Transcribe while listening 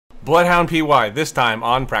Bloodhound PY, this time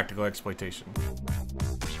on Practical Exploitation.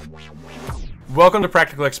 Welcome to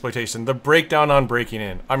Practical Exploitation, the breakdown on breaking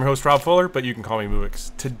in. I'm your host Rob Fuller, but you can call me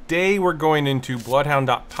Mubix. Today we're going into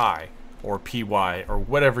bloodhound.py, or PY, or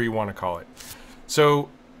whatever you want to call it. So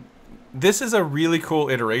this is a really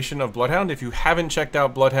cool iteration of Bloodhound. If you haven't checked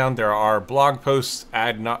out Bloodhound, there are blog posts,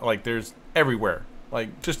 there's everywhere.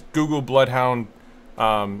 Like, just Google Bloodhound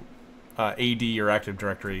AD or Active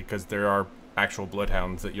Directory, because there are actual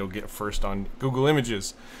bloodhounds that you'll get first on Google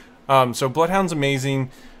Images. So Bloodhound's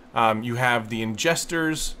amazing. You have the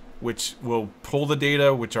ingesters, which will pull the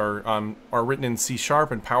data, which are written in C#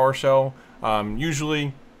 and PowerShell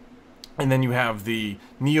usually. And then you have the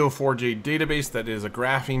Neo4j database that is a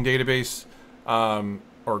graphing database,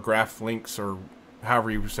 or graph links, or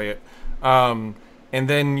however you say it. And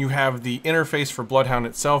then you have the interface for Bloodhound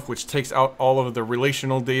itself, which takes out all of the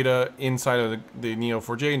relational data inside of the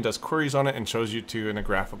Neo4j and does queries on it and shows you to in a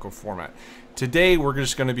graphical format. Today, we're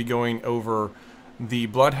just going to be going over the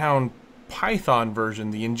Bloodhound Python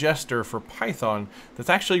version, the ingester for Python. That's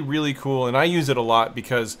actually really cool, and I use it a lot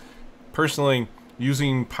because, personally,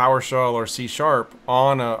 using PowerShell or C#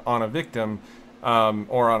 on a victim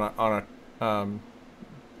or on a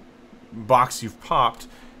box you've popped,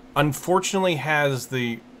 unfortunately has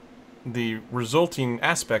the resulting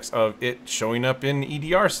aspects of it showing up in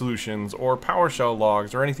EDR solutions or PowerShell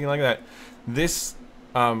logs or anything like that. This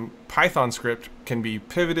Python script can be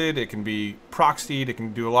pivoted, it can be proxied, it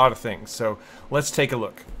can do a lot of things. So let's take a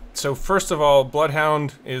look. So first of all,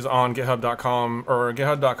 Bloodhound is on github.com or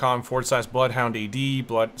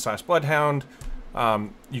github.com/bloodhoundad/bloodhound.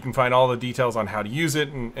 You can find all the details on how to use it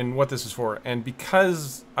and what this is for. And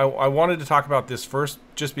because I wanted to talk about this first,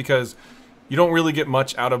 just because you don't really get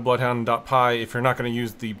much out of bloodhound.py if you're not going to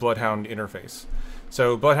use the Bloodhound interface.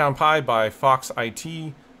 So bloodhound.py by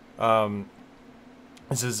FoxIT.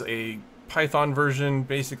 This is a Python version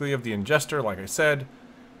basically of the ingester, like I said.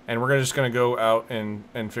 And we're just going to go out and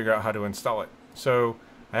figure out how to install it. So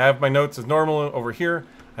I have my notes as normal over here.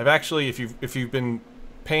 I've actually, if you've been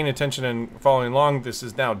paying attention and following along, this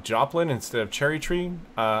is now Joplin instead of Cherry Tree.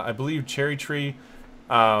 I believe Cherry Tree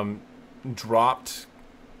dropped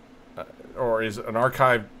or is an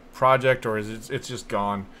archive project, or it's just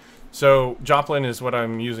gone. So Joplin is what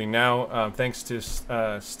I'm using now. Thanks to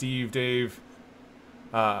Steve Dave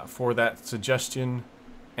for that suggestion.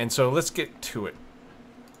 And so let's get to it.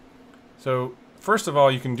 So first of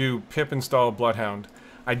all, you can do pip install Bloodhound.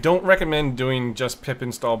 I don't recommend doing just pip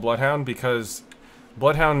install Bloodhound because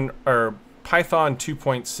Bloodhound or Python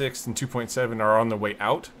 2.6 and 2.7 are on the way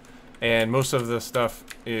out, and most of the stuff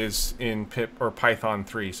is in pip or Python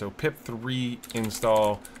 3. So pip 3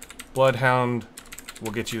 install Bloodhound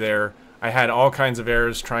will get you there. I had all kinds of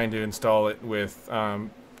errors trying to install it with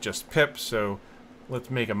just pip, so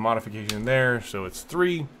let's make a modification there so it's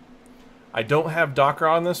 3. I don't have Docker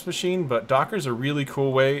on this machine, but Docker is a really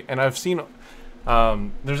cool way, and I've seen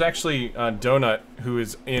there's actually Donut, who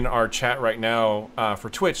is in our chat right now for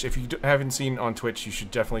Twitch. If you haven't seen on Twitch, you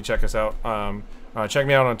should definitely check us out. Check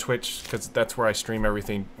me out on Twitch, because that's where I stream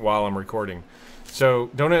everything while I'm recording. So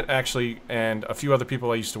Donut actually, and a few other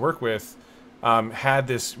people I used to work with, had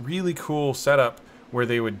this really cool setup where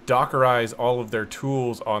they would Dockerize all of their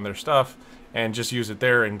tools on their stuff and just use it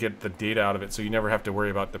there and get the data out of it, so you never have to worry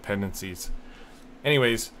about dependencies.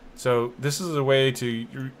 Anyways, so this is a way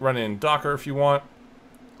to run in Docker if you want,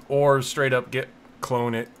 or straight up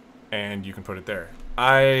clone it and you can put it there.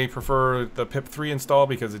 I prefer the pip3 install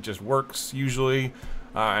because it just works usually,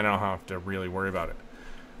 and I don't have to really worry about it.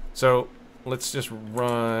 So let's just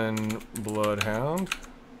run Bloodhound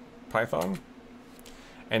Python,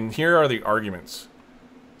 and here are the arguments.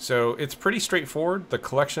 So it's pretty straightforward. The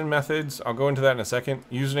collection methods, I'll go into that in a second.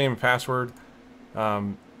 Username and password.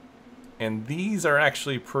 And these are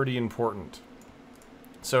actually pretty important.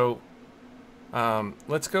 So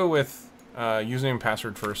let's go with username and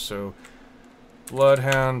password first. So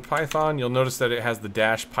Bloodhound Python, you'll notice that it has the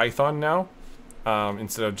 -Python now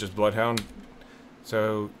instead of just Bloodhound.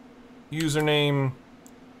 So username,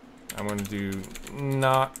 I'm going to do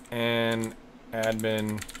not an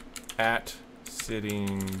admin at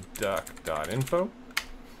sittingduck.info.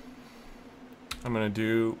 I'm going to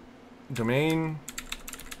do domain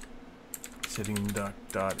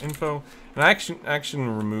sittingduck.info, and I actually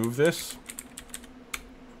remove this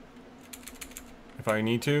if I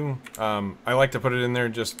need to. I like to put it in there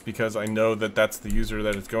just because I know that that's the user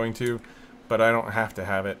that it's going to, but I don't have to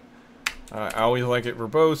have it. I always like it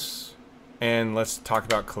verbose. And let's talk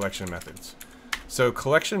about collection methods. So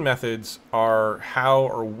collection methods are how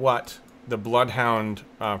or what the Bloodhound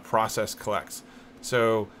process collects.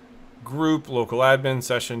 So group, local admin,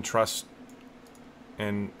 session, trust,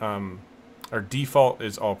 and our default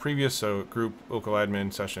is all previous, so group, local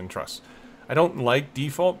admin, session, trust. I don't like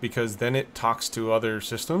default because then it talks to other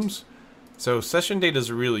systems. So session data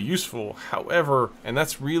is really useful. However, and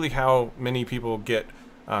that's really how many people get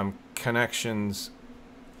connections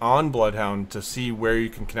on Bloodhound to see where you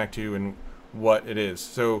can connect to and what it is.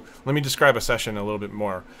 So let me describe a session a little bit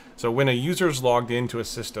more. So when a user is logged into a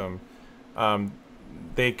system,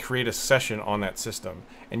 they create a session on that system,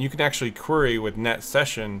 and you can actually query with net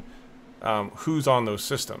session who's on those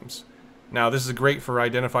systems. Now this is great for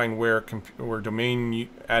identifying where domain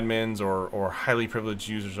admins or highly privileged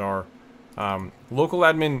users are. Local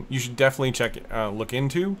admin you should definitely look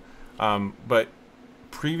into, but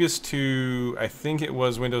previous to, I think it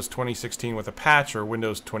was Windows 2016 with a patch, or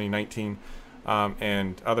Windows 2019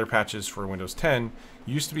 and other patches for Windows 10,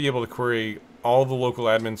 you used to be able to query all the local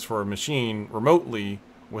admins for a machine remotely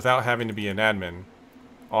without having to be an admin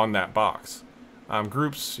on that box.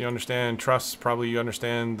 Groups, you understand. Trusts, probably you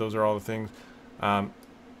understand. Those are all the things.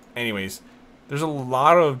 Anyways, there's a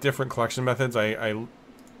lot of different collection methods. I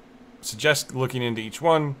suggest looking into each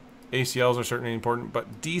one. ACLs are certainly important,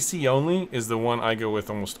 but DC only is the one I go with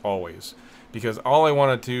almost always, because all I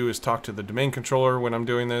want to do is talk to the domain controller when I'm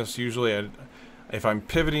doing this. Usually if I'm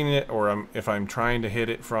pivoting it, or if I'm trying to hit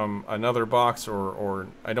it from another box, or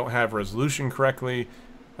I don't have resolution correctly,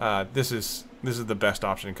 this is the best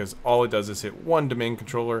option, because all it does is hit one domain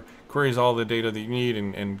controller, queries all the data that you need,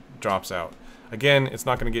 and drops out. Again, it's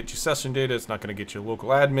not going to get you session data, it's not going to get you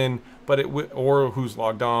local admin, but or who's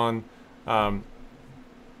logged on,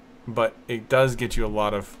 but it does get you a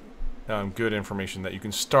lot of good information that you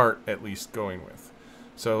can start at least going with.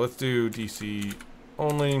 So let's do DC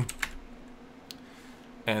only,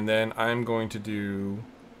 and then I'm going to do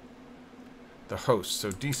the host.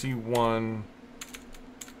 So DC1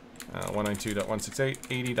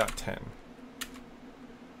 192.168.80.10.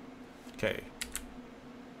 Okay.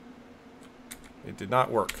 It did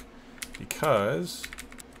not work because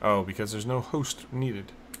there's no host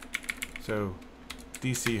needed. So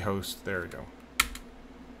DC host, there we go.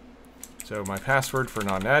 So my password for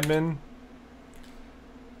non-admin,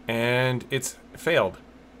 and it's failed.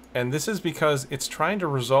 And this is because it's trying to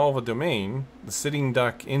resolve a domain, the sitting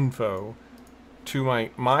duck info, to my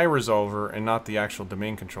resolver and not the actual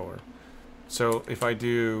domain controller. So if I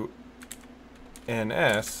do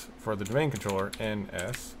NS for the domain controller,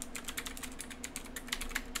 NS,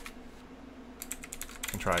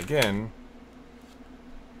 and try again,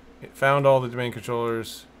 it found all the domain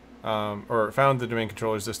controllers, or it found the domain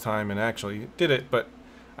controllers this time and actually did it, but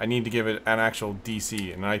I need to give it an actual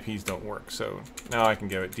DC, and IPs don't work. So now I can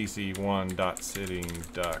give it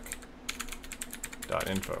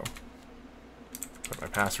dc1.sittingduck.info. Put my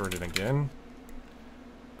password in again.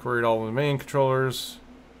 Queried all the domain controllers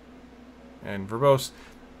and verbose.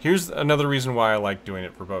 Here's another reason why I like doing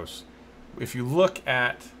it verbose. If you look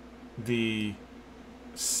at the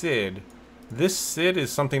SID, this SID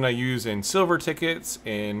is something I use in silver tickets,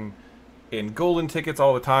 in golden tickets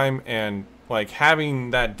all the time, and like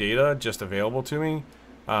having that data just available to me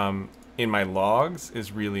in my logs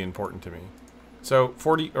is really important to me. So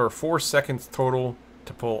 4 seconds total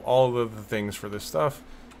to pull all of the things for this stuff,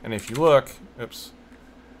 and if you look, oops,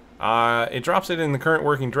 it drops it in the current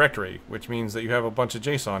working directory, which means that you have a bunch of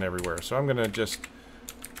JSON everywhere. So I'm gonna just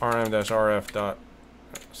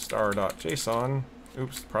rm-rf.star.json.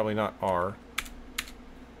 Oops, probably not R.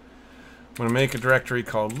 I'm gonna make a directory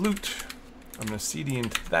called loot. I'm gonna cd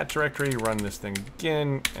into that directory, run this thing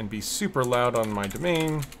again, and be super loud on my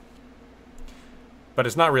domain. But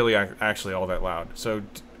it's not really actually all that loud. So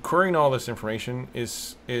querying all this information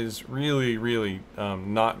is really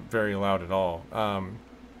not very loud at all.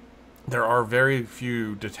 There are very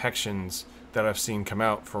few detections that I've seen come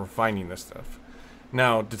out for finding this stuff.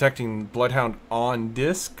 Now, detecting Bloodhound on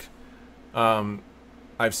disk, I've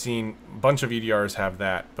seen a bunch of EDRs have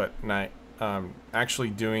that, but not actually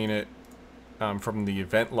doing it from the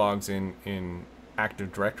event logs in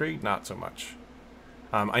Active Directory, not so much.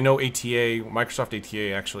 I know ATA, Microsoft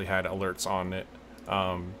ATA actually had alerts on it,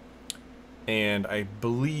 and I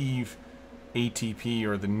believe ATP,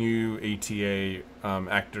 or the new ATA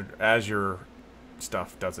Azure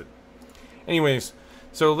stuff, does it. Anyways,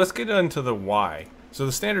 so let's get into the why. So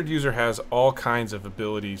the standard user has all kinds of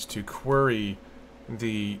abilities to query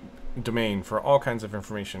the domain for all kinds of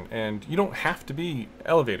information, and you don't have to be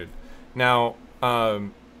elevated. Now,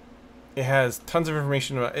 it has tons of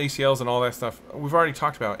information about ACLs and all that stuff we've already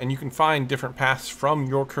talked about, and you can find different paths from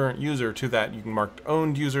your current user to that. You can mark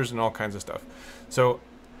owned users and all kinds of stuff. So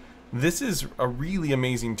this is a really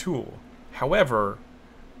amazing tool. However,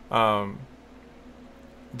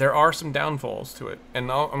 There are some downfalls to it,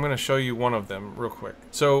 and I'm going to show you one of them real quick.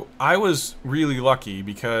 So I was really lucky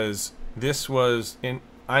because this was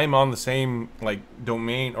I'm on the same like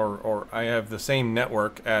domain, or I have the same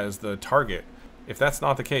network as the target. If that's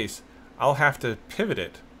not the case, I'll have to pivot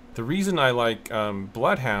it. The reason I like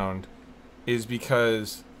Bloodhound is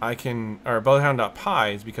because I can, or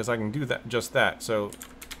bloodhound.py is because I can do that, just that. So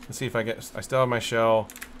let's see if I still have my shell.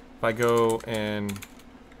 If I go and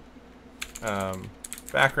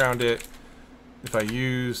background it, if I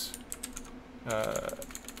use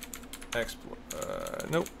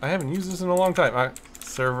nope, I haven't used this in a long time.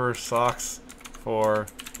 Server socks for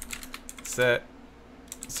set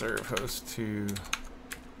serve host to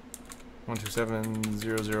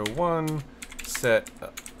 127.0.0.1, set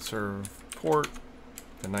serve port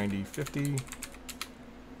to 9050,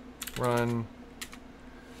 run,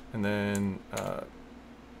 and then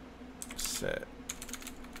set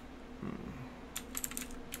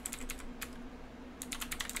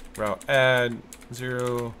route add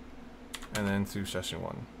 0, and then through session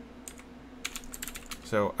 1.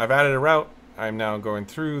 So I've added a route. I'm now going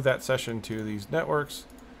through that session to these networks.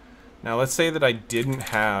 Now let's say that I didn't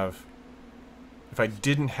have, if I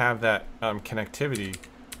didn't have that connectivity,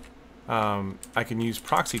 I can use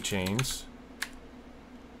ProxyChains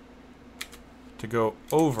to go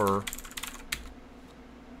over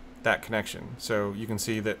that connection. So you can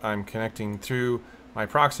see that I'm connecting through my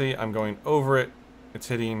proxy. I'm going over it. It's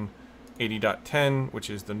hitting 80.10, which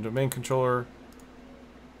is the domain controller.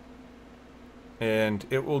 And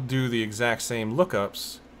it will do the exact same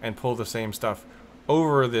lookups and pull the same stuff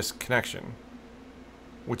over this connection,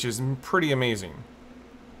 which is pretty amazing.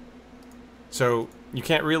 So you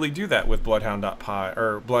can't really do that with bloodhound.py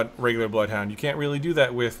or regular Bloodhound. You can't really do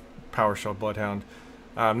that with PowerShell Bloodhound.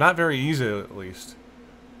 Not very easily, at least.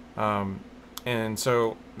 And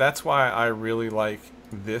so that's why I really like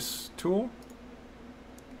this tool,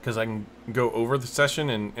 because I can go over the session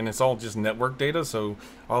and it's all just network data, so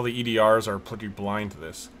all the EDRs are pretty blind to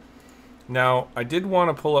this. Now, I did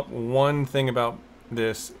want to pull up one thing about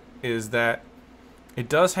this, is that it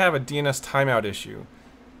does have a DNS timeout issue.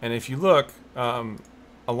 And if you look, a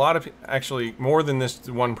lot of, actually more than this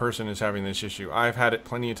one person is having this issue. I've had it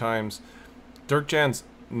plenty of times. Dirk Jans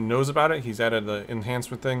knows about it. He's added the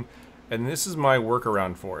enhancement thing, and this is my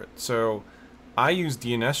workaround for it. So I use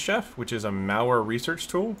DNSChef, which is a malware research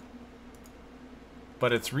tool,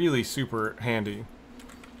 but it's really super handy.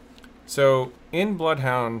 So in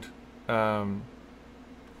Bloodhound,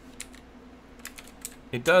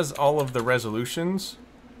 it does all of the resolutions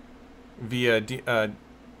via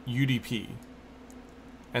UDP.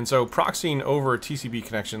 And so proxying over a TCP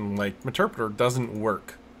connection like Interpreter doesn't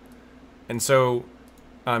work. And so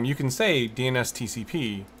you can say DNS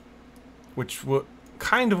TCP, which will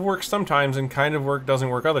kind of works sometimes and kind of doesn't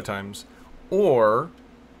work other times. Or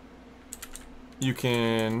you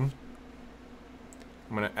can,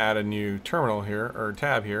 I'm going to add a new terminal here, or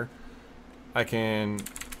tab here. I can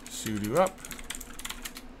sudo up,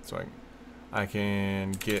 so I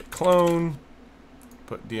can git clone,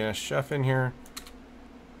 put DNSChef in here.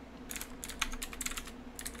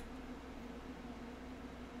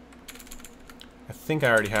 I think I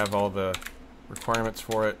already have all the requirements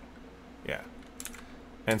for it. Yeah.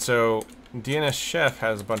 And so DNSChef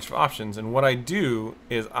has a bunch of options, and what I do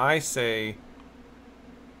is I say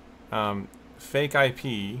fake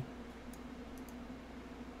IP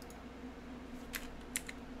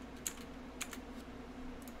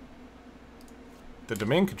the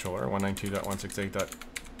domain controller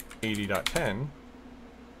 192.168.80.10.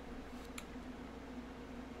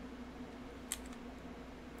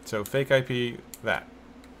 So fake IP that.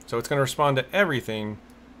 So it's going to respond to everything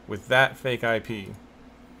with that fake IP.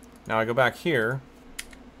 Now I go back here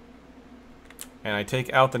and I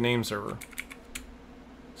take out the name server.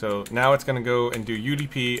 So now it's going to go and do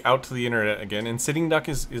UDP out to the internet again. And Sitting Duck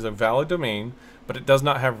is a valid domain, but it does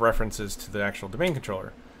not have references to the actual domain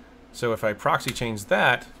controller. So if I proxy change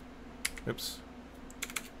that, oops,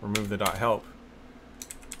 remove the .help,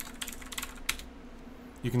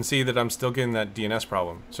 you can see that I'm still getting that DNS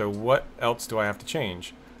problem. So what else do I have to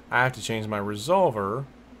change? I have to change my resolver.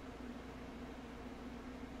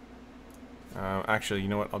 Actually, you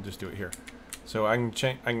know what? I'll just do it here. So I can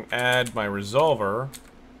add my resolver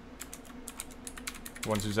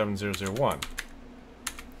 127.0.0.1,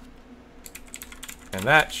 and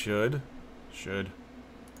that should.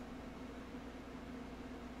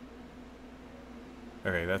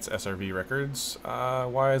 Okay, that's SRV records.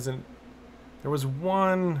 Why isn't there was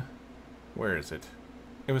one? Where is it?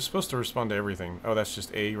 It was supposed to respond to everything. Oh, that's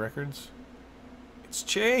just A records. It's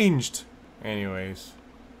changed. Anyways.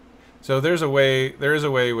 So there is a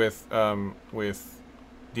way with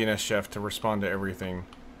DNSChef to respond to everything.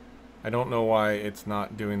 I don't know why it's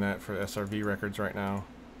not doing that for SRV records right now.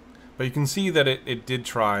 But you can see that it did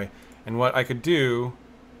try. And what I could do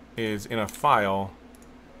is in a file,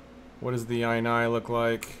 what does the INI look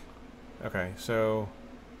like? Okay, so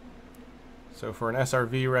for an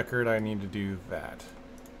SRV record, I need to do that.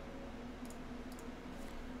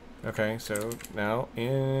 Okay, so now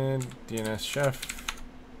in DNSChef,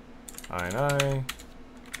 INI,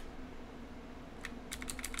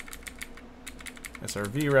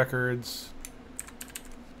 SRV records.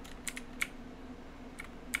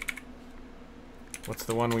 What's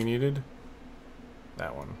the one we needed?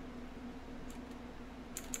 That one.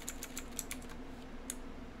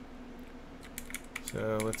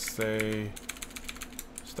 So let's say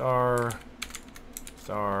star,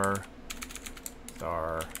 star,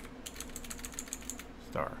 star,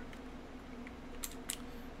 star.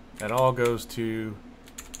 That all goes to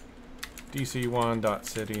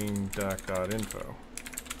dc1.setting.info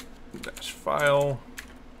dash file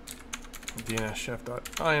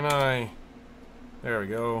DNSChef.ini. There we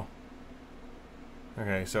go.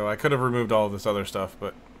 Okay, so I could have removed all of this other stuff,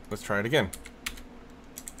 but let's try it again.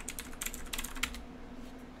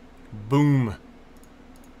 Boom.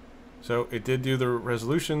 So it did do the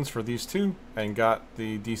resolutions for these two and got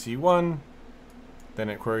the DC1. Then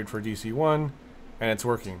it queried for DC1, and it's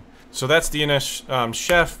working. So that's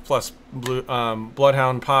DNSChef plus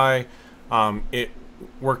Bloodhound Pi. It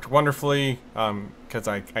worked wonderfully because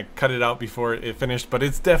I cut it out before it finished, but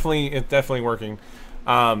it's definitely working.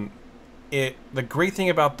 The great thing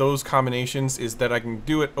about those combinations is that I can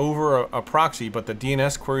do it over a proxy, but the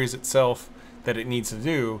DNS queries itself that it needs to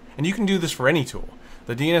do, and you can do this for any tool.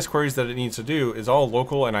 The DNS queries that it needs to do is all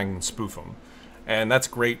local, and I can spoof them. And that's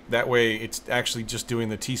great. That way it's actually just doing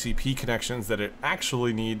the TCP connections that it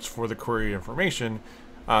actually needs for the query information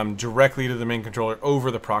directly to the main controller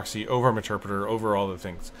over the proxy, over an interpreter, over all the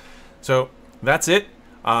things. So that's it.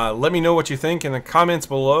 Let me know what you think in the comments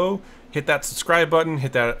below. Hit that subscribe button,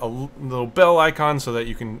 hit that little bell icon so that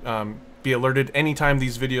you can be alerted anytime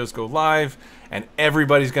these videos go live. And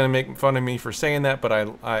everybody's going to make fun of me for saying that, but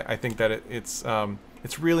I think that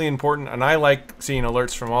it's really important, and I like seeing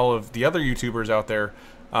alerts from all of the other YouTubers out there,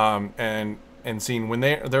 and seeing when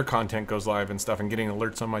their content goes live and stuff, and getting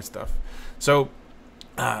alerts on my stuff. So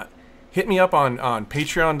hit me up on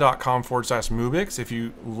patreon.com/Mubix if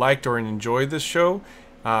you liked or enjoyed this show.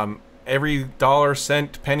 Every dollar,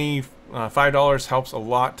 cent, penny, $5 helps a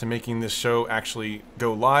lot to making this show actually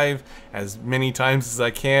go live as many times as I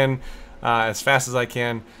can, as fast as I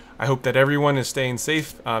can. I hope that everyone is staying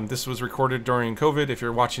safe. This was recorded during COVID. If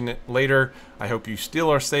you're watching it later, I hope you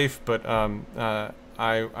still are safe, but I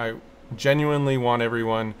genuinely want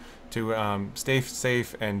everyone to stay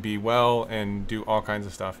safe and be well and do all kinds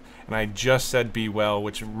of stuff. And I just said be well,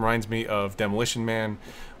 which reminds me of Demolition Man,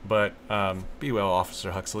 but be well,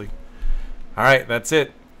 Officer Huxley. All right, that's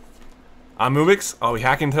it. I'm Mubix. I'll be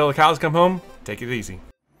hacking until the cows come home. Take it easy.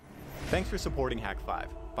 Thanks for supporting Hack5.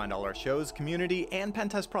 Find all our shows, community, and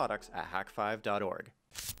pentest products at hack5.org.